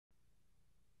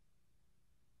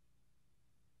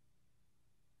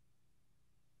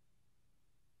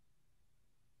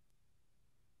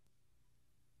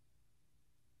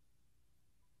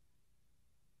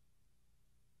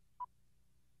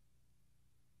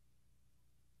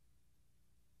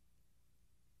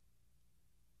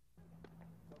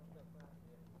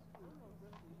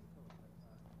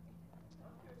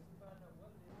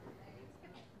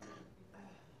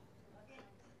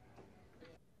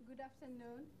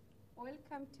afternoon.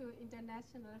 Welcome to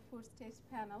International Food Taste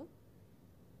Panel.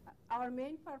 Our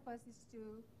main purpose is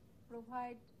to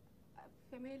provide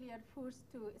familiar foods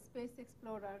to space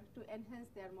explorers to enhance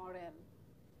their morale.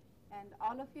 And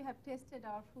all of you have tasted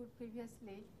our food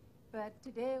previously, but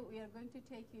today we are going to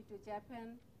take you to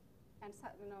Japan and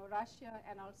Russia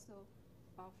and also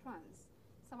France.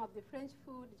 Some of the French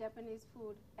food, Japanese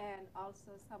food, and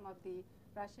also some of the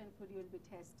Russian food you will be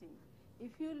tasting.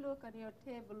 If you look on your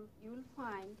table, you will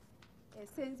find a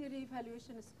sensory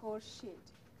evaluation score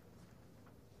sheet,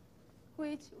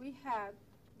 which we have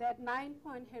that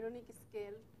 9-point Heronic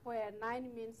scale, where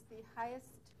 9 means the highest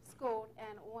score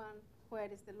and 1 where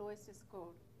is the lowest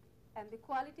score. And the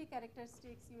quality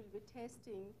characteristics you will be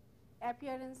testing: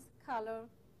 appearance, color,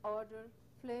 odor,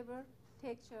 flavor,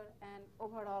 texture, and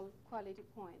overall quality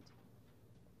point.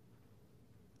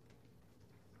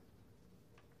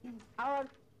 Our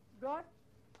broad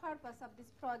purpose of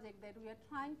this project that we are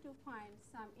trying to find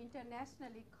some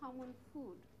internationally common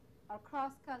food or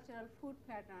cross-cultural food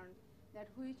pattern that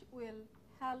which will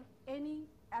help any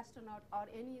astronaut or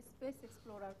any space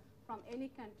explorer from any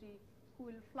country who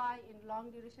will fly in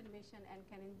long duration mission and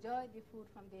can enjoy the food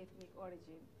from the ethnic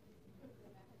origin.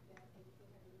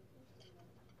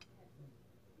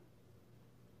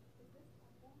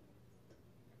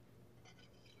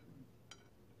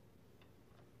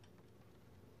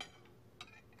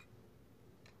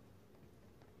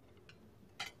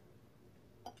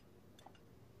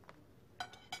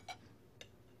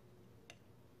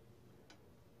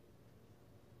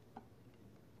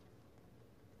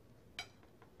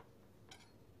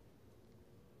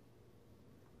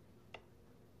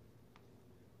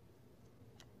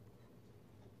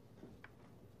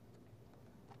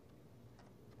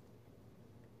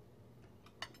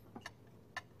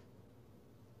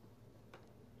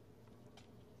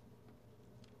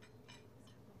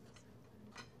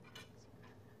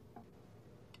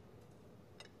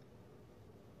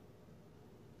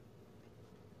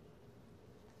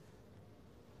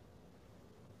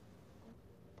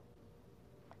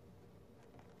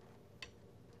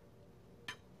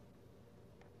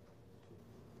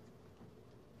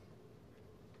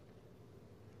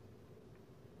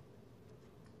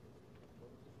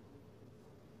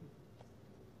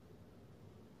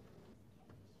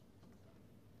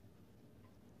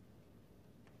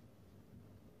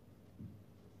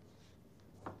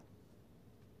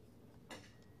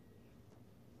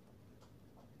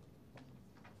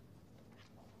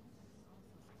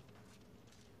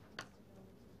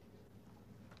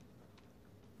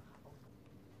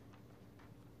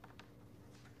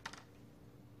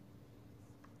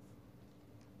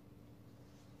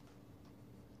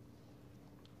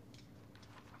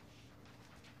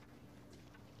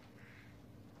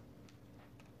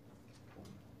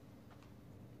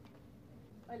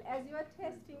 Well, as you are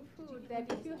testing food, that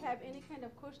if you have any kind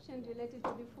of question related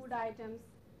to the food items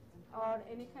or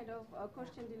any kind of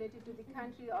question related to the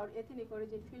country or ethnic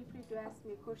origin, feel free to ask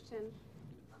me a question.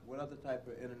 What other type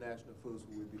of international foods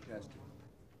will we be testing?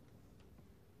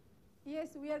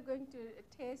 Yes, we are going to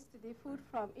taste the food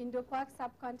from Indo-Pak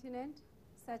subcontinent,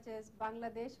 such as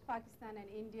Bangladesh, Pakistan, and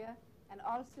India. And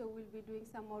also we'll be doing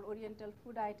some more oriental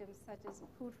food items, such as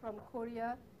food from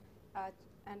Korea,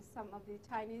 and some of the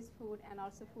Chinese food, and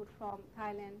also food from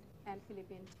Thailand and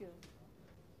Philippines too.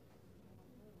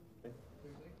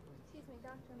 Excuse me,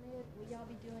 Dr. Ahmed, will y'all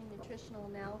be doing nutritional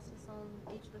analysis on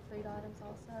each of the food items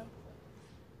also?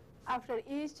 After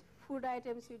each food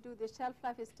items we do the shelf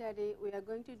life study, we are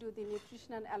going to do the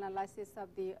nutritional analysis of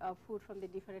the food from the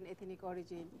different ethnic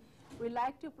origin. We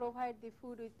like to provide the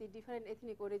food with the different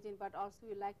ethnic origin, but also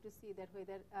we like to see that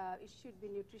whether it should be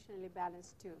nutritionally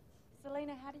balanced too.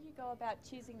 Selina, how do you go about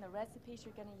choosing the recipes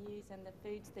you're going to use and the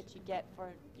foods that you get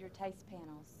for your taste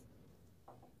panels?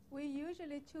 We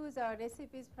usually choose our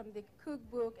recipes from the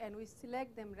cookbook and we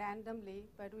select them randomly,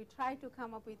 but we try to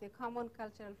come up with a common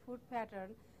cultural food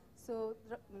pattern. So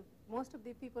most of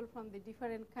the people from the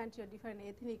different country or different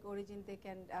ethnic origin, they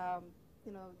can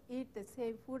eat the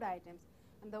same food items.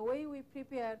 And the way we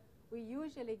prepare, we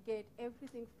usually get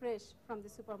everything fresh from the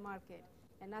supermarket,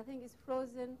 and nothing is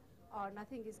frozen or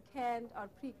nothing is canned or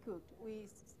pre-cooked. We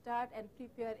start and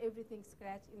prepare everything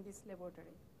scratch in this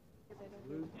laboratory.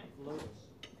 Lotus.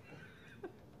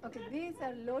 Okay, these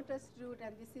are lotus root,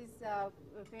 and this is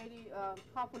very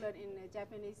popular in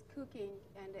Japanese cooking,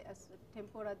 and as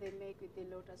tempura they make with the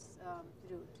lotus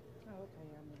root. Oh,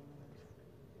 okay, I know.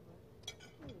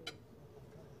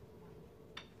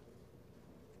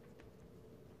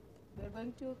 We're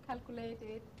going to calculate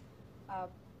it,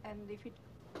 and if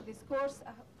the scores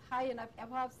are high enough,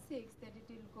 above 6, that it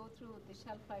will go through the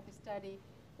shelf life study.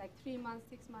 like 3 months,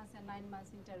 6 months, and 9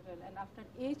 months interval. And after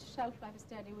each shelf life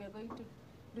study, we are going to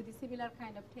do the similar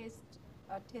kind of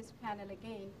test panel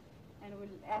again, and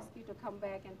we'll ask you to come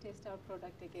back and test our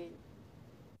product again.